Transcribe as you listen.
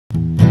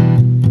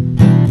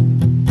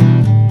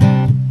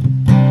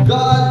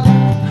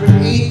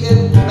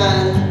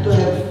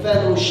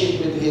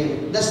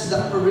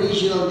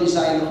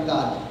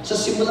Sa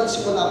simula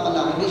pa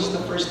lang, this is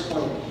the first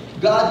point.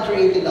 God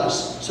created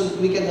us so that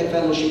we can have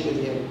fellowship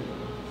with Him.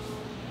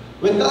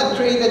 When God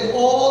created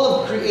all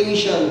of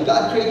creation,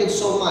 God created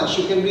so much.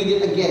 You can read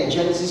it again,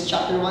 Genesis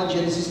chapter 1,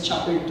 Genesis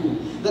chapter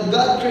 2. That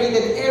God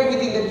created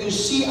everything that you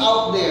see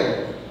out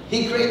there.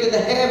 He created the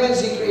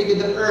heavens, He created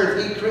the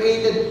earth, He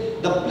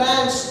created the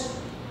plants,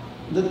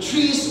 the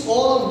trees,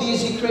 all of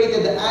these. He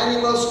created the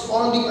animals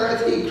on the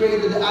earth, He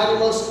created the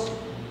animals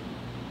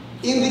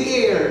in the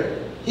air.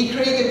 He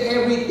created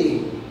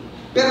everything.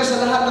 Pero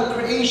sa lahat ng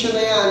creation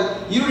na yan,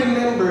 you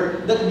remember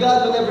that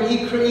God, whenever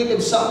He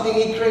created something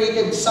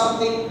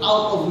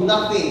out of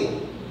nothing.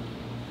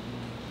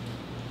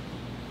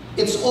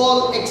 It's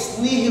all ex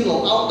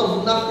nihilo, out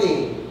of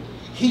nothing.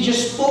 He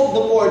just spoke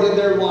the word and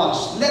there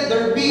was. Let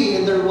there be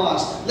and there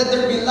was. Let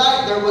there be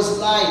light, there was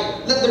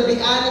light. Let there be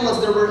animals,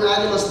 there were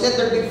animals. Let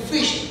there be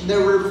fish,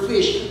 there were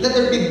fish. Let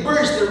there be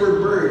birds, there were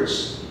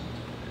birds.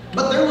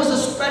 But there was a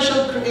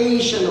special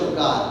creation of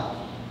God.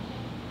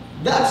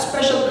 That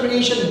special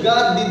creation,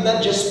 God did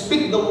not just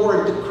speak the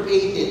word to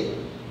create it.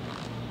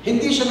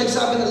 Hindi siya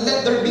nagsabi na,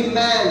 let there be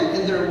man,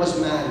 and there was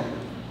man.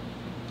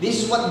 This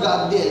is what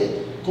God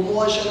did.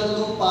 Kumuha siya ng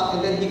lupa,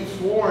 and then He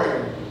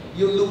formed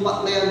yung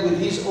lupa na yan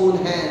with His own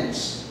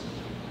hands.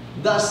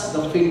 Thus,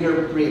 the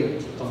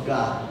fingerprint of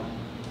God.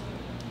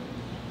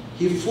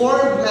 He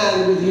formed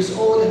man with His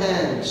own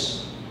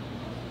hands.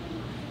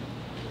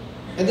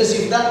 And as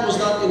if that was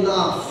not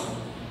enough,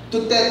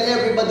 to tell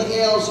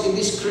everybody else in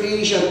this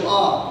creation,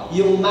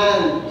 yung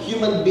man,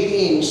 human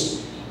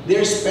beings,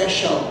 they're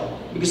special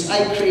because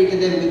I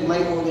created them with my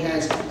own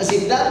hands. As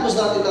if that was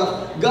not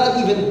enough, God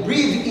even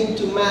breathed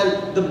into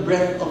man the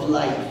breath of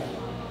life.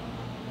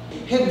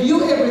 Have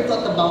you ever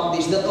thought about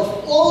this? That of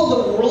all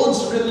the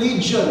world's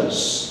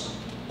religions,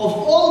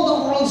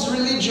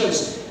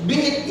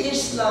 be it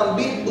Islam,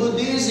 be it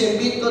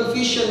Buddhism, be it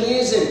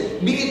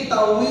Confucianism, be it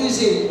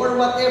Taoism, or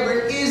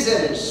whatever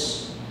isms,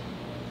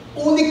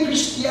 only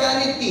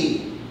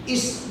Christianity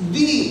is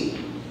the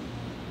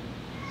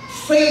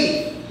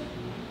faith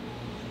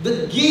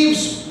that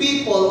gives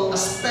people a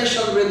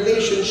special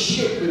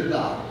relationship with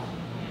God.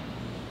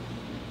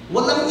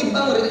 Walang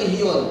ibang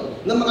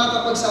relihiyon na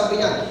makakapagsabi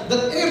niya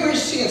that ever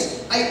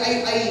since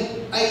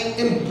I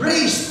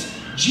embraced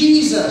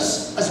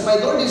Jesus as my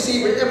Lord and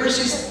Savior, ever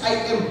since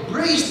I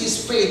embraced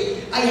this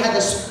faith, I had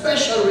a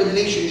special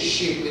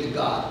relationship with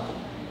God.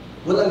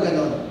 Walang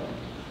ganon.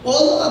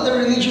 All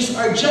other religions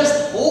are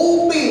just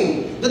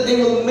hoping that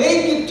they will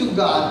make it to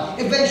God,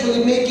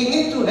 eventually making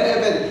it to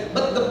heaven.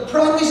 But the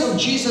promise of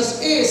Jesus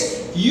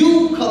is,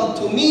 you come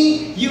to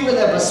me, you will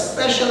have a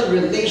special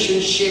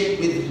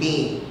relationship with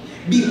me.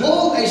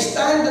 Behold, I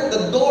stand at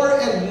the door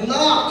and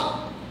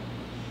knock.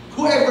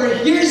 Whoever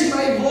hears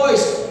my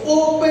voice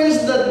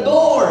opens the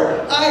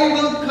door. I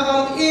will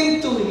come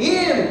into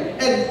him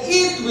and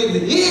eat with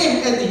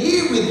him and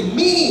he with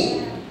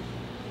me.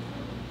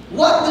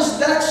 What does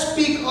that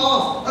speak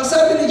of? Ang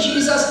sabi ni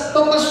Jesus,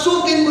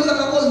 papasukin mo lang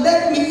ako,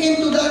 let me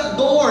into that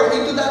door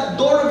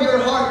of your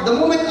heart. The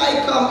moment I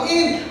come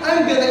in,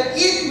 I'm gonna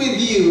eat with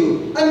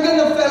you. I'm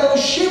gonna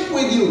fellowship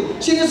with you.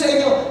 Sino sa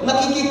inyo,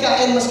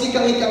 makikikain, maski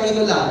kami-kami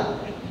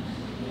lang?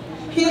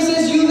 He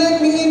says, you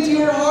let me into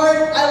your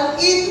heart, I'll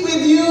eat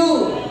with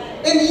you.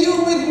 And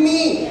you with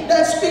me.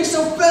 That speaks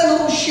of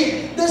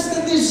fellowship. That's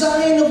the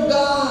design of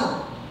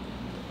God.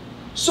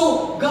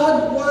 So,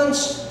 God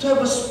wants to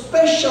have a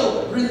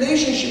special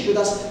relationship with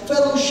us,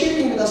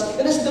 fellowshipping with us,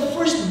 and that's the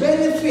first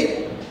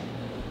benefit.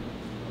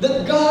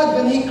 That God,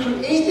 when He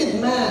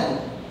created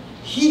man,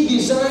 He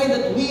designed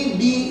that we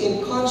be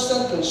in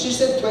constant,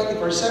 consistent,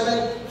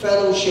 24/7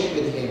 fellowship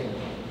with Him.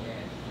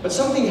 But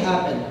something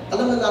happened.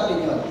 Alam na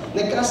natin yun.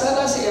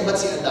 Nagkasala si Eva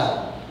at si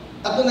Adan.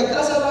 At nung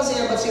nagkasala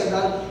si Eva at si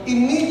Adan,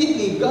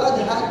 immediately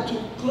God had to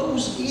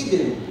close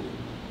Eden.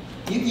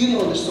 You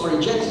know the story.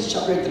 Genesis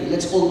chapter 3.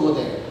 Let's all go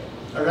there.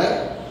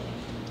 Alright?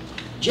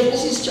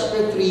 Genesis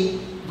chapter 3,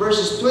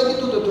 verses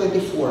 22 to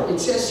 24. It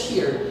says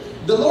here,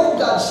 the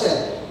Lord God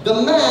said, the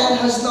man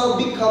has now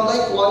become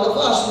like one of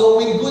us,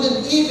 knowing good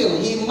and evil.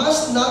 He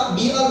must not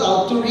be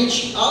allowed to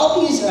reach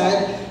out his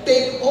hand,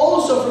 take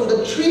also from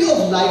the tree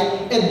of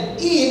life, and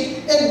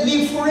eat and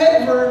live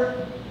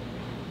forever.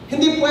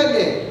 Hindi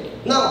pwede.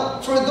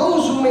 Now, for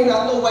those who may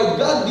not know why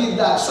God did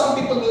that, some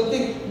people will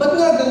think, ba't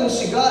nga ganun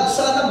si God?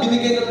 Sana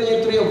binigay na niya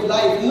yung tree of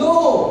life.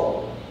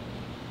 No!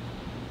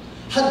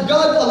 Had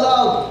God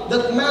allowed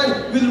that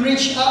man will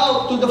reach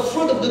out to the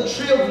fruit of the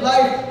tree of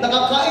life,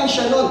 nakakain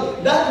siya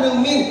nun, that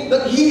will mean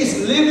that he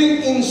is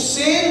living in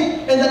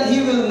sin and that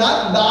he will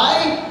not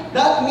die.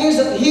 That means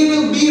that he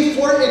will be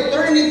for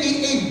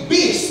eternity a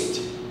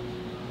beast.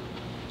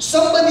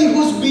 Somebody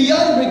who's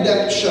beyond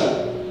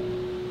redemption.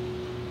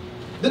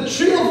 The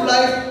tree of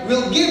life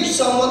will give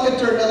someone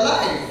eternal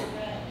life.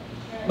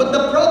 But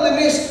the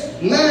problem is,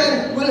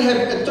 man will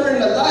have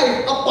eternal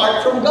life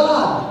apart from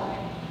God.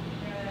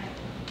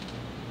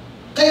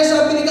 Kaya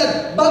sabi ni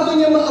God, bago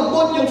niya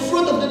maabot yung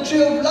fruit of the tree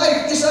of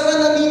life, isara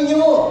na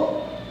ninyo.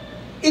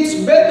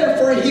 It's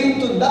better for him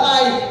to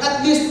die.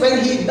 At least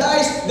when he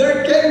dies,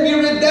 there can be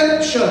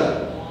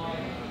redemption.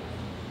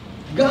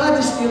 God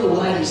is still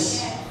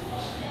wise.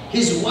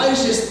 He's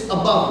wisest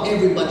above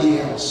everybody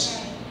else.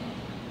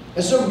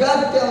 And so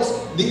God tells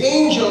the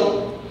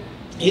angel,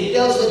 He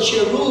tells the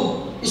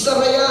cherub, isa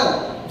na yan.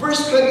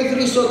 Verse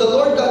 23, so the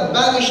Lord God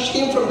banished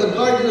him from the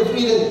Garden of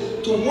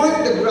Eden to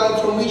work the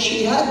ground from which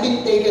he had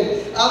been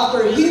taken.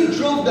 After he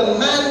drove the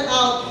man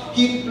out,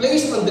 he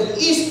placed on the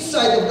east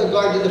side of the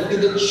Garden of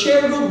Eden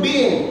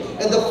cherubim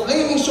and the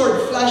flaming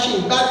sword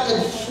flashing back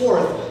and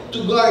forth to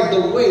guard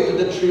the way to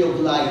the tree of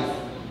life.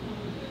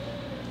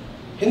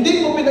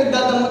 Hindi po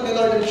pinagdadamot ni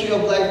Lord ang tree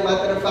of life.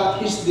 Matter of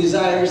fact, His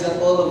desire is that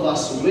all of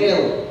us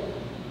will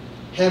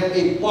have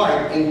a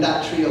part in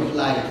that tree of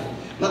life.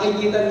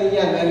 Makikita niyo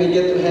yan when we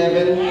get to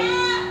heaven,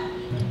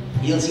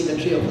 you'll see the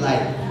tree of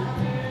life.